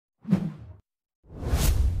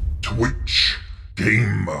Twitch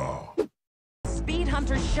Gamer. Speed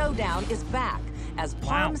Hunters Showdown is back as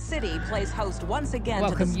Palm City plays host once again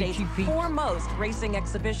to the state's foremost racing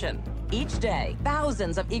exhibition. Each day,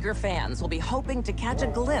 thousands of eager fans will be hoping to catch a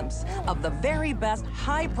glimpse of the very best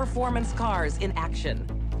high-performance cars in action.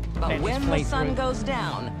 But when the sun goes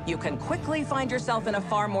down, you can quickly find yourself in a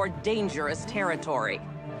far more dangerous territory.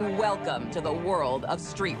 Welcome to the world of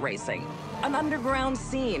street racing. An underground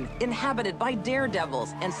scene inhabited by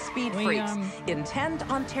daredevils and speed freaks intent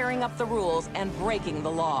on tearing up the rules and breaking the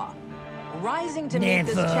law. Rising to meet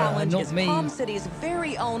this challenge is Palm City's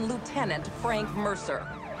very own Lieutenant Frank Mercer,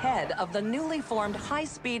 head of the newly formed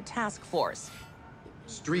high-speed task force.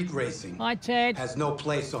 Street racing has no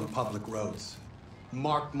place on public roads.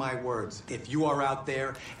 Mark my words, if you are out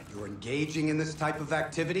there and you're engaging in this type of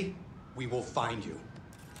activity, we will find you.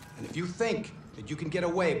 And if you think that you can get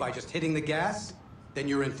away by just hitting the gas, then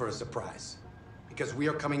you're in for a surprise. Because we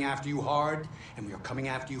are coming after you hard, and we are coming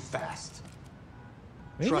after you fast.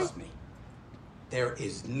 Really? Trust me, there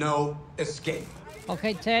is no escape.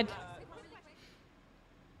 Okay, Ted.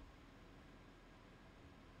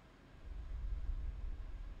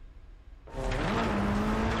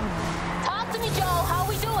 Talk to me, Joe. How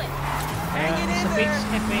we doing? Hanging in there.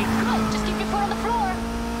 Come on, just keep your foot on the floor.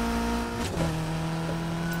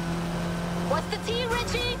 What's the T,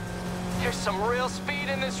 Richie? There's some real speed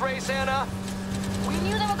in this race, Anna. We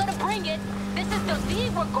knew they were gonna bring it. This is the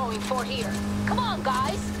lead we're going for here. Come on,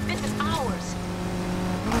 guys. This is ours.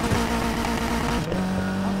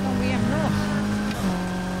 How come we have lost?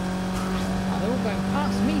 Oh, they're all going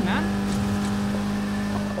past me, man.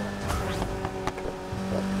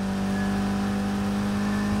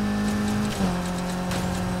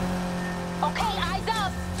 Okay, eyes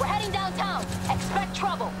up. We're heading downtown. Expect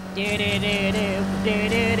trouble. Hey,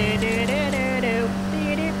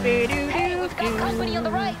 we've got company on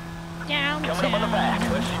the right. Downtown. Coming up on the back.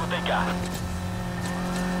 Let's see what they got.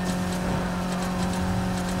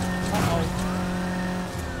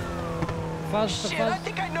 Shit, I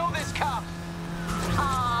think I know this cop.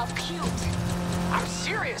 Aw, cute. I'm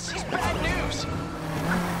serious. He's bad news.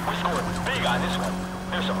 We scored big on this one.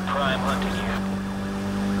 There's some prime hunting here.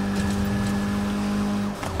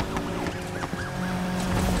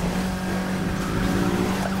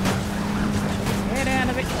 Get out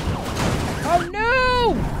of it. Oh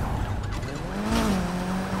no!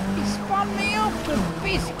 He spun me off the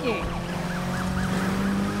biscuit.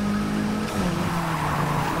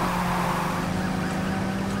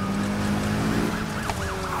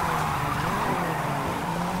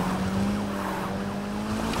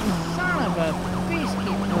 Son of a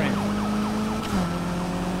biscuit breath.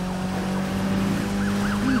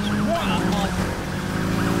 He's right up my...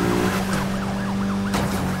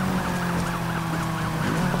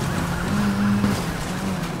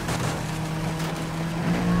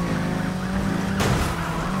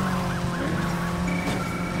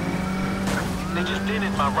 They just did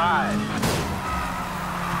it, my ride.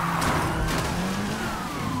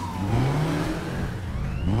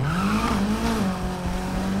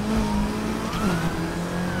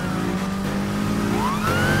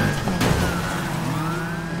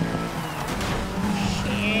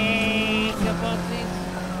 Shake about this.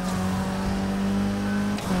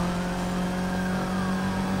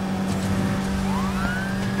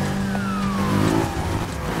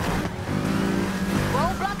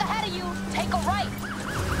 Roadblock ahead of you. Take a right.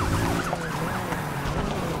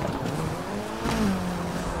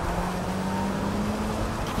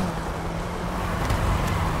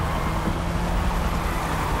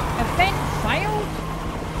 Event failed?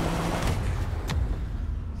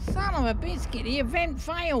 Son of a biscuit, the event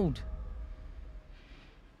failed.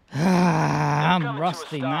 I'm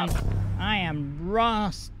rusty, man. I am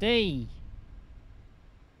rusty.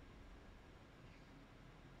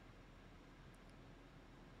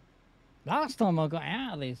 Last time I got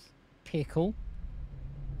out of this pickle.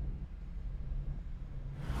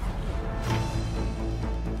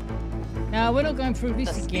 No, we're not going through this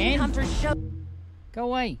The Speed again. Hunters Show. Go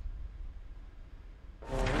away.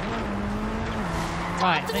 Talk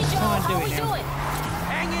Right, to me, let's Joe. try and do How it we now. doing?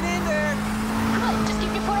 Hanging in there. Come on, just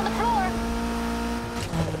keep your foot on the floor.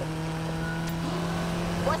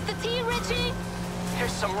 What's the T, Richie?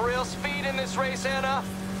 There's some real speed in this race, Anna.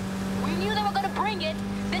 We knew they were gonna bring it.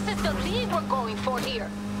 This is the lead we're going for here.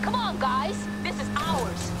 Come on, guys. This is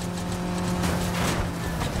ours.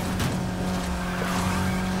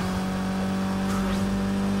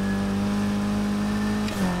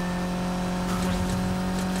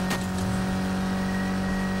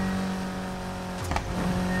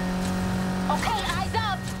 Okay, eyes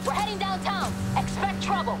up. We're heading downtown. Expect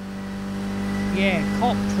trouble. Yeah,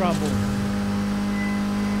 cop trouble.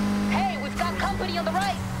 Hey, we've got company on the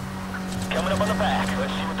right. Coming up on the back.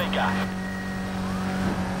 Let's see what they got.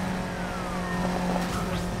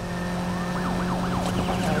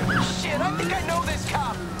 Shit, I think I know this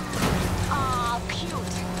cop. Aw,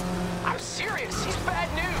 cute. I'm serious. He's bad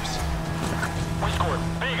news. We scored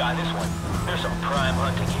big on this one. There's some prime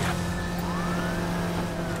hunting here.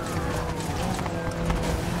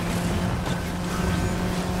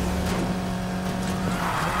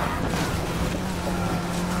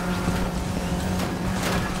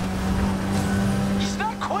 He's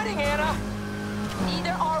not quitting, Anna.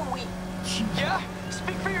 Neither are we. Yeah?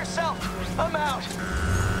 Speak for yourself. I'm out.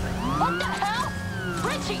 What the hell?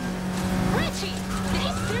 Richie! Richie! Did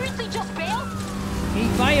he seriously just bail? He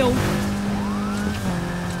bailed.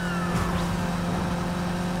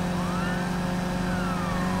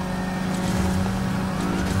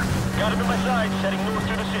 Got him at my side, heading north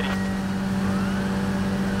through the city.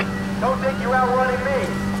 Don't think you're outrunning me.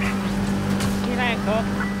 Get out, cop.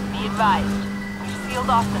 Be advised. We've sealed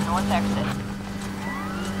off the north exit.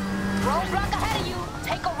 Roadblock ahead of you.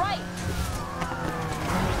 Take a right.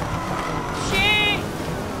 Shit!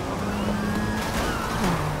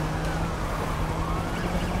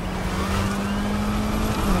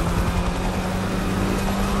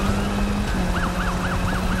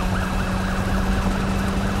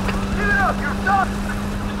 You're stuck!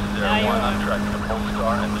 This is Now Air you're One. on. I'm tracking the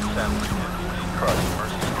Polestar and the Assembly crossing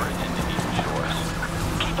Mercy Spring into Eaton Shores.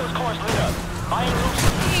 Keep those cars lit up. Iron Lucy.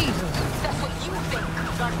 Jesus! That's what you think.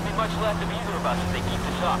 There's not gonna be much left of either of us if they keep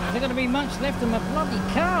this up. There's gonna be much left of my bloody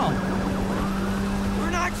car.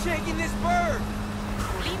 We're not shaking this bird!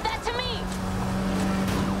 Leave that to me.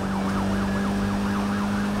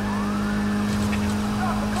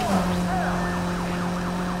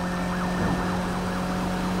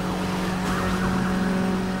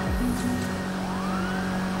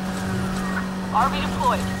 RV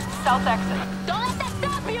deployed. South exit. Don't let that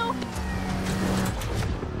stop you.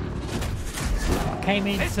 Came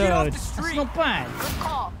in Let's get off third. the That's street. not bad. Good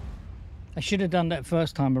call. I should have done that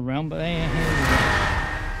first time around, but here we go.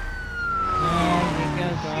 There you go,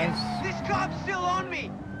 guys. This cop's still on me!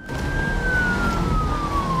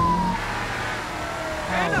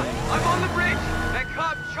 Anna, I'm on the bridge! That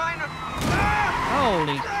cop trying to...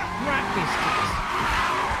 Holy crap biscuits.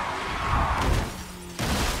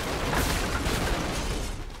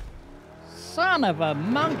 Son of a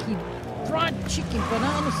monkey. Fried chicken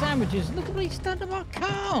banana sandwiches. Look at what he's done to my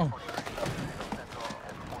car.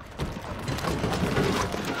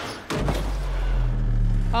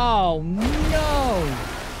 Oh no!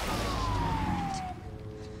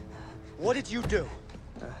 What did you do?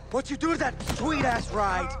 What'd you do to that sweet-ass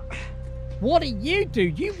ride? What did you do?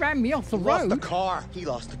 You ran me off the Lost road. the car. He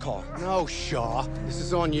lost the car. No, Shaw. This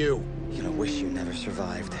is on you. You know, wish you never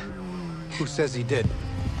survived. Who says he did?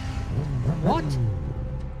 What?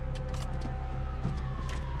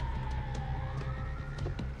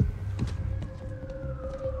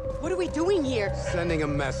 What are we doing here? Sending a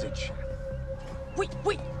message. Wait,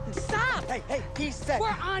 stop! Hey, he said...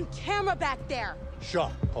 We're on camera back there.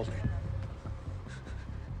 Shaw, hold it.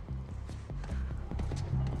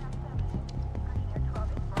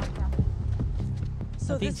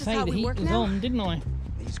 So I did this is say how the we heat work was now? on, didn't I?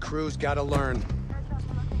 These crews gotta learn.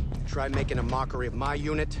 Try making a mockery of my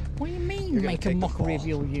unit. What do you mean, You're gonna make a take the mockery of fall.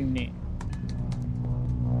 your unit?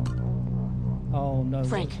 Oh no.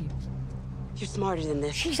 Frank. Rocky. You're smarter than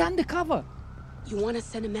this. She's undercover. You want to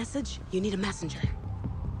send a message? You need a messenger.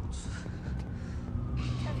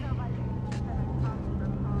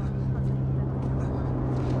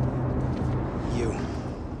 You,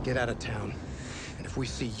 get out of town. And if we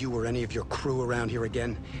see you or any of your crew around here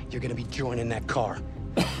again, you're gonna be joining that car.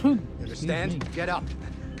 You understand? me. Get up.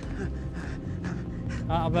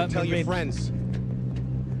 About Tell my your ribs. friends.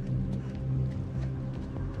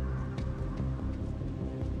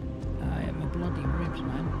 I have my bloody ribs,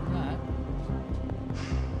 man. Look at that.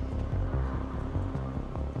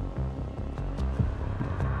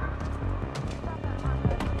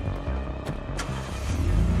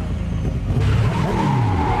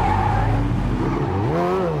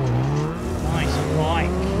 Nice bike.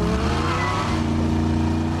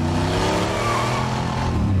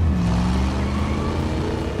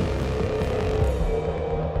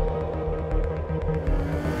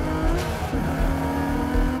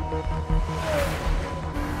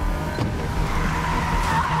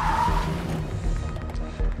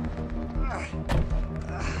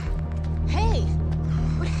 Hey!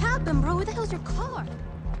 What happened, bro? Where the hell's your car?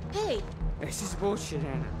 Hey! This is bullshit,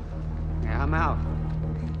 Anna. Yeah, I'm out.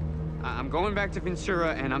 I'm going back to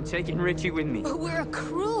Ventura, and I'm taking Richie with me. But we're a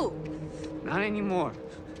crew! Not anymore.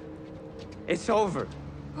 It's over.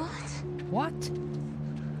 What? What?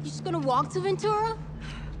 You just gonna walk to Ventura?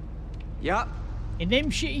 Yup. In them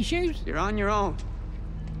shitty shoes? You're on your own.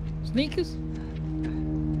 Sneakers?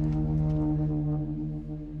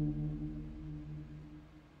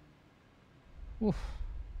 Oof.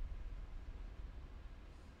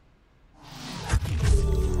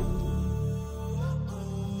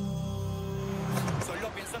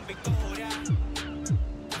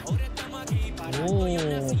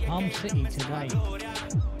 Oh, Palm City today.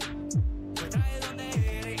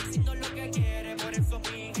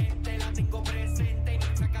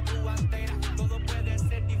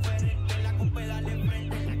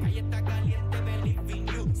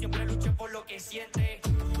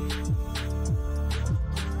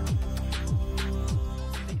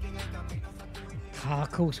 Ah,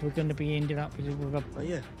 of course, we're going to be ended up with a Oh,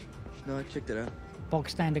 yeah. No, I checked it out. bog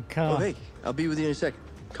standard car. Oh, hey, I'll be with you in a sec.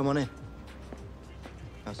 Come on in.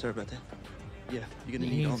 Oh, sorry about that. Yeah, you're going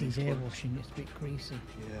to need all these air clothes. washing, it's a bit greasy.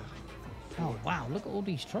 Yeah. Oh, wow, look at all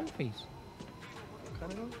these trophies.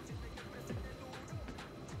 Kind of know.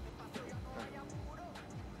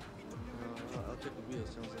 I'll check the wheel.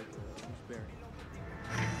 Sounds like a loose bearing.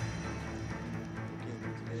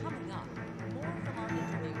 Coming up, more from our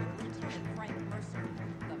interview with Lieutenant Frank Mercer,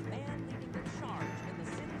 the man leading the charge in the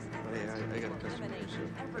city's efforts I got a to customer eliminate here,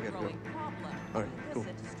 so the I gotta go. ever-growing problem All right, of cool.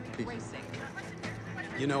 illicit street Peace. racing.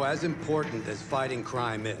 You know, as important as fighting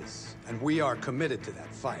crime is, and we are committed to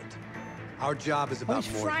that fight, our job is about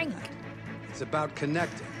more Frank? than that. It's about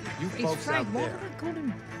connecting with you It's folks Frank. out Why there, did I call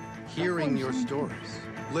him? hearing your Frank? stories,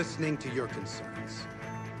 listening to your concerns.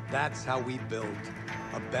 That's how we build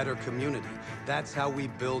a better community. That's how we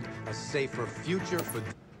build a safer future for...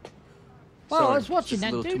 Well, Sorry, I was watching it's just that,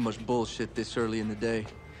 a little dude. too much bullshit this early in the day.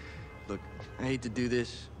 Look, I hate to do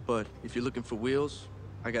this, but if you're looking for wheels,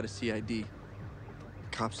 I got a CID.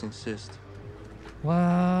 Cops insist. What?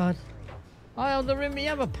 I held her in my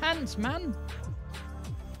other pants, man.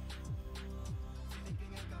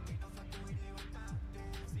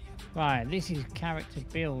 Right, this is character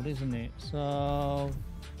build, isn't it? So...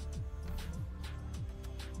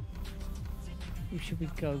 who should we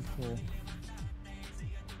go for?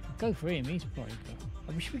 Go for him, he's probably good.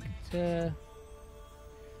 I wish we could,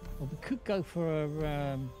 well, we could go for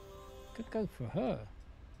a, could go for her.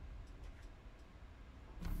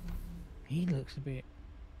 He looks a bit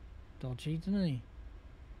dodgy, doesn't he?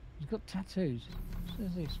 He's got tattoos.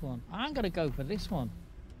 What's this one? I'm gonna go for this one.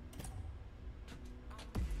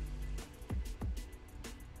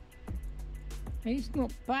 He's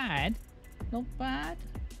not bad. Not bad.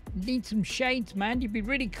 Need some shades, man. You'd be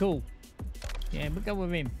really cool. Yeah, we'll go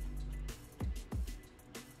with him.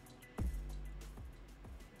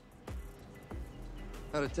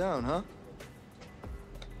 Out of town, huh?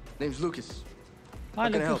 Name's Lucas. Hi, How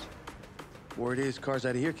can I Lucas. help? Word is cars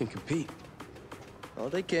out of here can compete. Oh,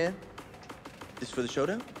 they can. This for the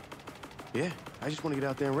showdown? Yeah, I just want to get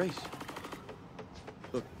out there and race.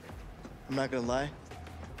 Look, I'm not gonna lie.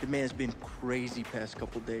 Demand's been crazy past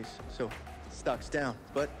couple days, so stock's down.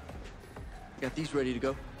 But I got these ready to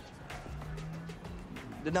go.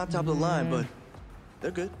 They're not top of the line, but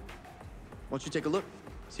they're good. Why don't you take a look?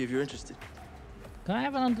 See if you're interested. Can I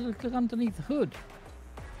have an look underneath the hood?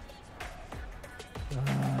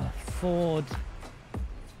 Ford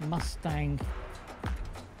Mustang,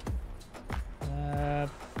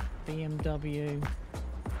 BMW.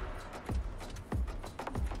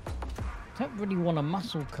 Don't really want a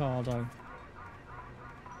muscle car though.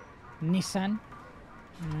 Nissan.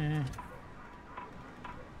 No.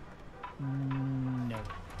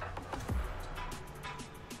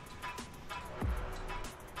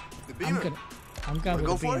 I'm going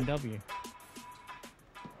with the BMW.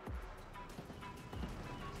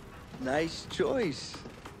 Nice choice.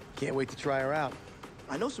 Can't wait to try her out.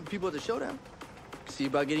 I know some people at the showdown. See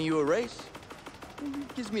about getting you a race.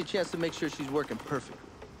 Gives me a chance to make sure she's working perfect.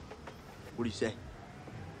 What do you say?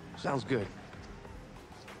 Sounds good.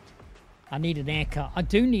 I need an haircut. I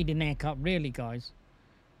do need an haircut, really, guys.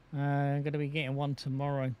 I'm going to be getting one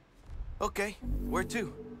tomorrow. Okay, where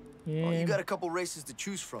to? Yeah. Well, you got a couple races to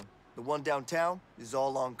choose from. The one downtown is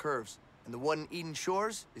all long curves, and the one in Eden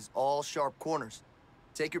Shores is all sharp corners.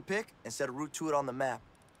 Take your pick and set a route to it on the map.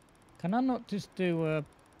 Can I not just do a...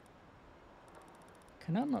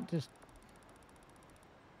 Can I not just...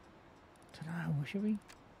 I don't know, should we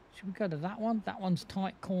go to that one? That one's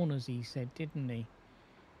tight corners, he said, didn't he?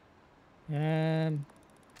 We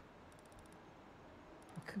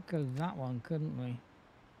could go that one, couldn't we?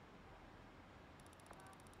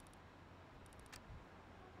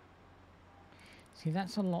 See,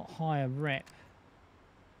 that's a lot higher rep.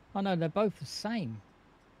 Oh no, they're both the same.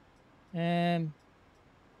 Yeah,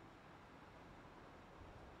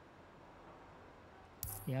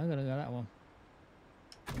 I'm gonna go that one.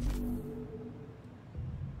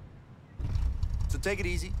 So take it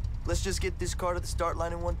easy. Let's just get this car to the start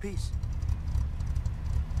line in one piece.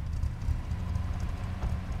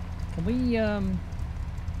 Can we,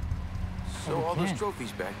 So all those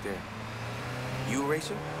trophies back there. You a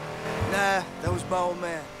racer? Nah, that was my old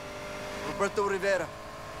man. Roberto Rivera.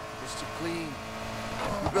 Mr. Clean.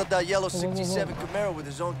 He built that yellow 67 Camaro with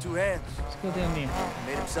his own 2 hands. Let's go down there.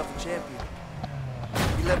 Made himself a champion.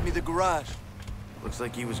 He left me the garage. Looks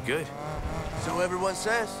like he was good. So everyone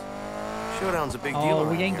says. Showdown's a big deal. Oh,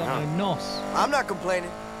 we ain't got no nos. I'm not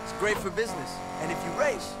complaining. It's great for business. And if you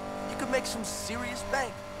race, you could make some serious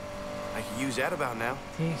bank. I could use that about now.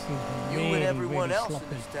 This is You really, and everyone really else sloppy.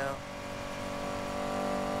 in this town.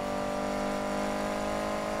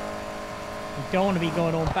 You don't want to be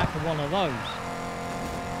going on back of one of those.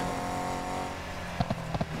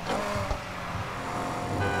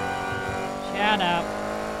 Shut up.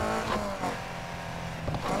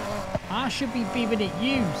 I should be beeping at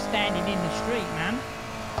you standing in the street, man.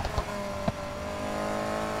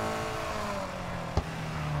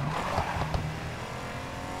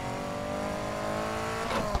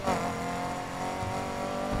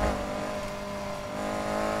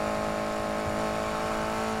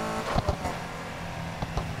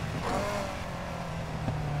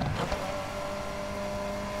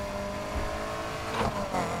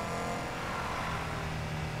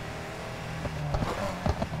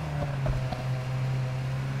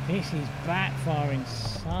 This is backfiring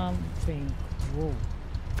something cruel.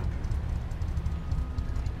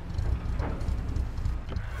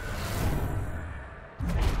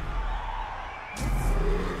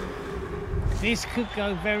 This could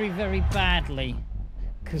go very, very badly,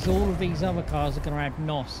 because all of these other cars are going to have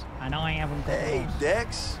NOS, and I haven't got Hey, NOS.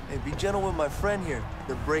 Dex. Hey, be gentle with my friend here.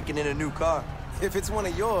 They're breaking in a new car. If it's one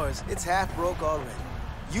of yours, it's half broke already.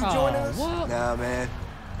 You joining us? What? Nah, man.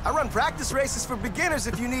 I run practice races for beginners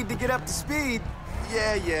if you need to get up to speed.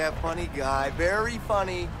 Yeah, funny guy. Very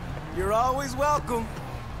funny. You're always welcome.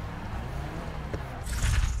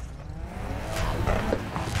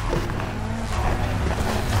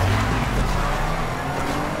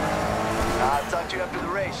 I'll talk to you after the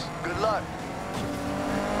race. Good luck.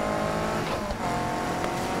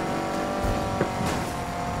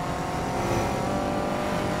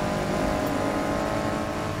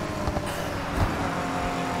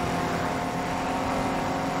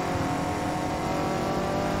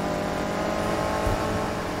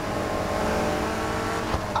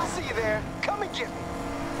 I'll see you there. Come and get me.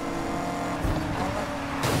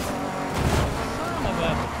 Son of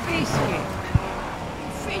a biscuit.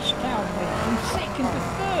 Fish tailed me from second to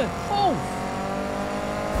third, fourth.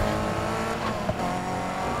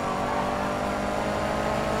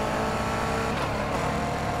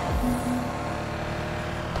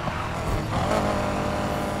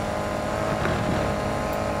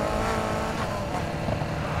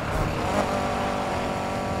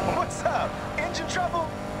 What's up? Engine trouble?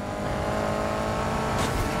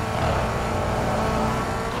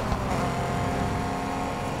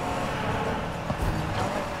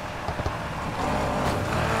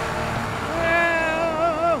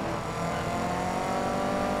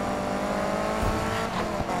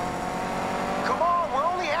 Come on, we're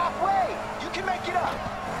only halfway. You can make it up.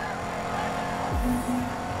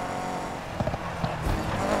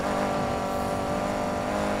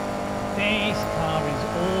 This car is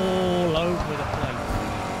all over the place.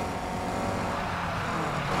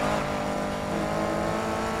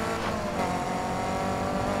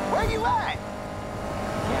 Where you at?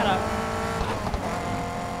 Shut up.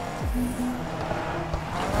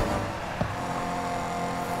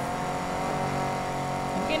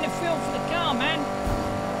 I'm getting a feel for the car, man.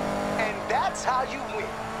 And that's how you win.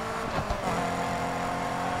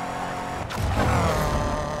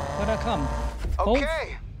 Where'd I come? Fourth?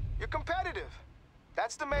 Okay, you're competitive.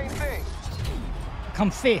 That's the main thing.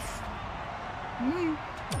 Come fifth.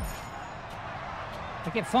 I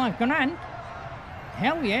get $5 grand.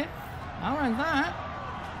 Hell yeah. I'll have that.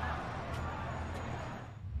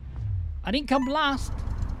 I didn't come last.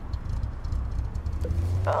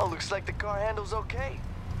 Oh, looks like the car handles okay.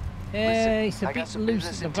 Yeah, it's a I got bit some loose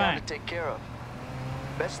business at the in town to back. take care of.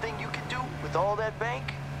 Best thing you can do with all that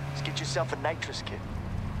bank is get yourself a nitrous kit.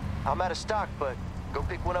 I'm out of stock, but go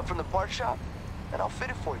pick one up from the part shop, and I'll fit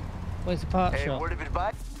it for you. Where's the part Hey, shop? word of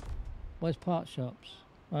advice? Where's part shops?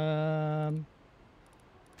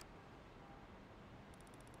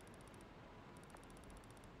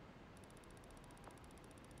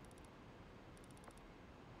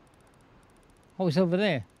 Oh, it's over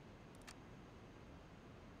there.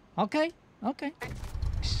 Okay, okay.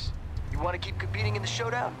 You want to keep competing in the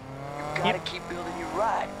showdown? You gotta keep building your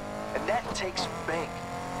ride. And that takes bank.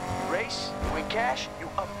 You race, you win cash, you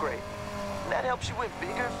upgrade. And that helps you win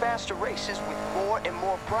bigger, faster races with more and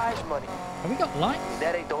more prize money. Have we got lights?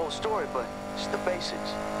 That ain't the whole story, but it's the basics.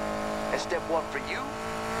 And step one for you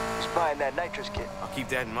is buying that nitrous kit. I'll keep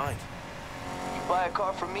that in mind. You buy a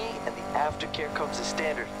car from me, and the aftercare comes as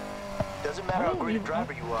standard. Doesn't matter how great a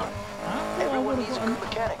driver you are. Everyone needs a good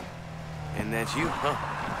mechanic. And that's you, huh?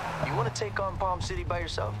 You want to take on Palm City by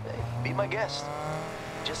yourself? Hey, be my guest.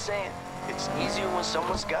 Just saying, it's easier when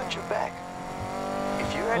someone's got your back.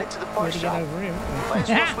 If you're headed to the parts shop, you might as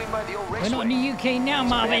well swing by the old raceway. We're not in the UK now,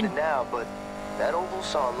 Marvin. Now, but that oval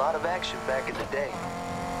saw a lot of action back in the day.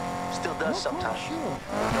 Still does sometimes. Sure. No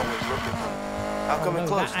one's looking. How come it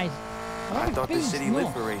closed? I thought the city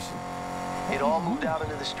lived for racing. It all moved out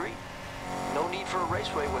into the street. No need for a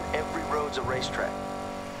raceway when every road's a racetrack.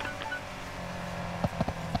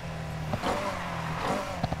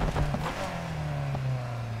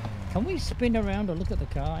 Can we spin around and look at the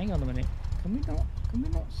car? Hang on a minute. Can we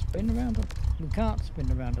not spin around? We can't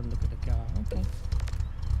spin around and look at the car. Okay.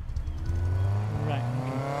 Right.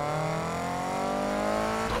 Okay.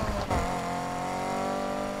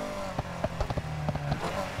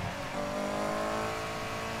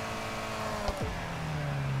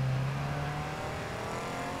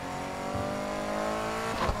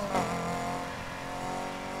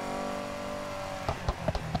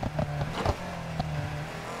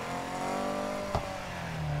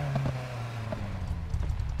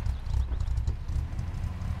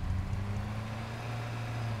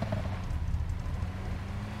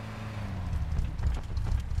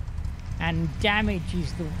 And damage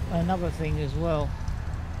is another thing as well.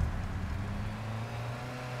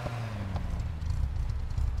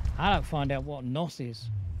 I don't find out what NOS is.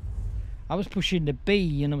 I was pushing the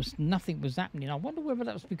B and nothing was happening. I wonder whether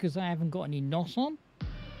that was because I haven't got any NOS on.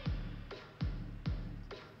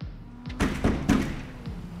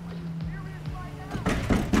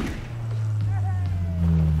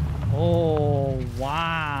 Oh,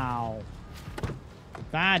 wow.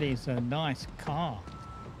 That is a nice car.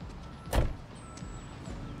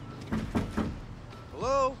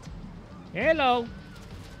 Hello? Hello.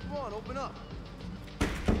 Come on, open up.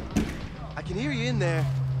 I can hear you in there.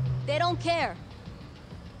 They don't care.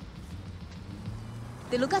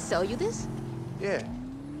 Did Lucas sell you this? Yeah.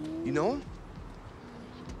 You know him?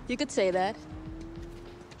 You could say that.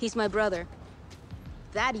 He's my brother.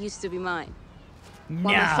 That used to be mine. No,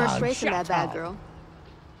 Well, my first race in that bad up. girl.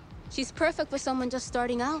 She's perfect for someone just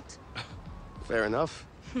starting out. Fair enough.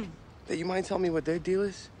 Hey, you mind telling me what their deal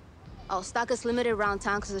is? Oh, stock is limited around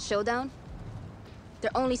town because of the showdown.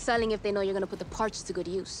 They're only selling if they know you're gonna put the parts to good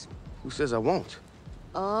use. Who says I won't?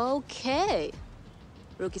 Okay.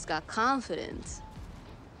 Rookie's got confidence.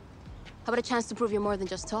 How about a chance to prove you're more than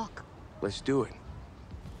just talk? Let's do it.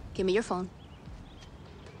 Give me your phone.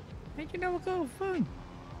 How'd you know I got a phone?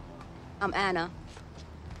 I'm Anna.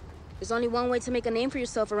 There's only one way to make a name for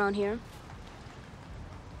yourself around here.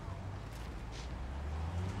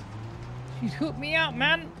 She's hooked me up,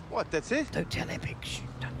 man. What, that's it? Don't tell him, Hicks.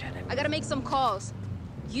 Don't tell him. I gotta make some calls.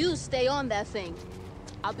 You stay on that thing.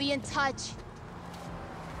 I'll be in touch.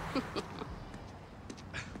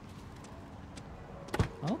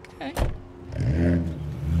 Okay.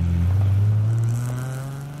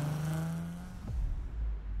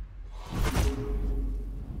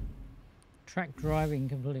 Track driving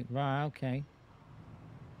complete. Right, okay.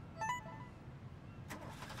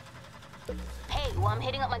 Hey, while I'm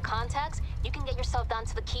hitting up my contacts, you can get yourself down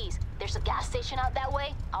to the Keys. There's a gas station out that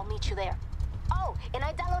way. I'll meet you there. Oh, and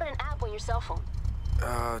I downloaded an app on your cell phone.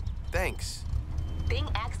 Thanks. Bing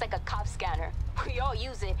acts like a cop scanner. We all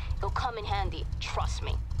use it. It'll come in handy. Trust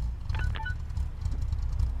me.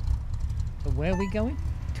 But where are we going?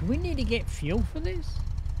 Do we need to get fuel for this?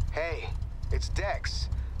 Hey, it's Dex.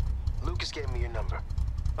 Lucas gave me your number.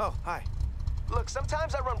 Oh, hi. Look,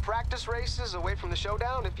 sometimes I run practice races away from the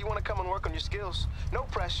showdown if you want to come and work on your skills. No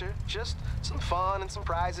pressure, just some fun and some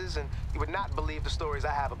prizes, and you would not believe the stories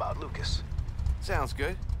I have about Lucas. Sounds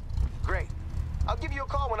good. Great. I'll give you a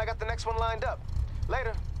call when I got the next one lined up.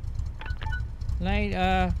 Later.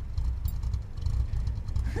 Later.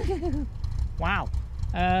 Wow.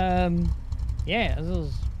 Yeah, this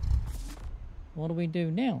is... What do we do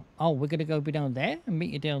now? Oh, we're gonna go be down there and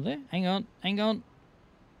meet you down there. Hang on, hang on.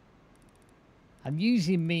 I'm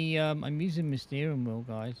using me my steering wheel,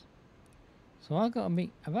 guys. So I gotta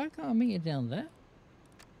meet. Have I gotta meet you down there?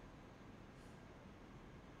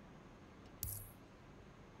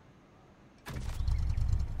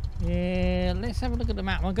 Yeah, let's have a look at the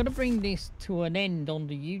map. I'm going to bring this to an end on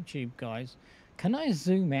the YouTube, guys. Can I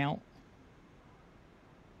zoom out?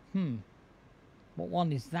 What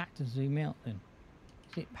one is that to zoom out then?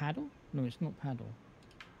 Is it paddle? No, it's not paddle.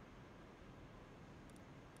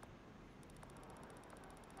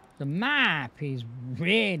 The map is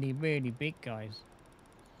really, really big, guys.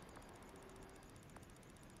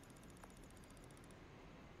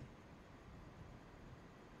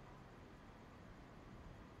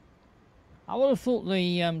 I would have thought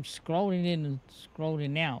the scrolling in and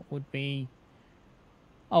scrolling out would be...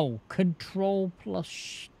 Oh, control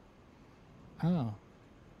plus... Oh.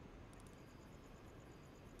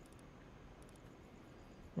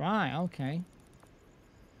 Right, okay.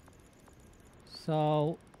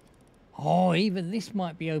 So... Oh, even this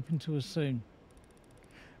might be open to us soon.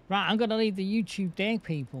 Right, I'm going to leave the YouTube there,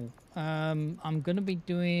 people. I'm going to be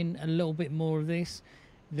doing a little bit more of this.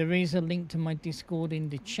 There is a link to my Discord in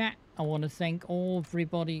the chat. I want to thank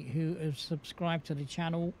everybody who has subscribed to the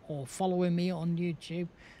channel or following me on YouTube.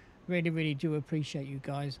 Really, really do appreciate you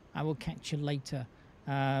guys. I will catch you later.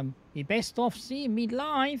 You're best off seeing me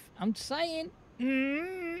live. I'm saying.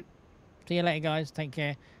 See you later, guys. Take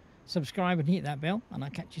care. Subscribe and hit that bell, and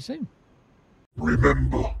I'll catch you soon.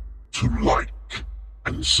 Remember to like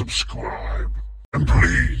and subscribe. And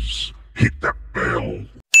please hit that bell.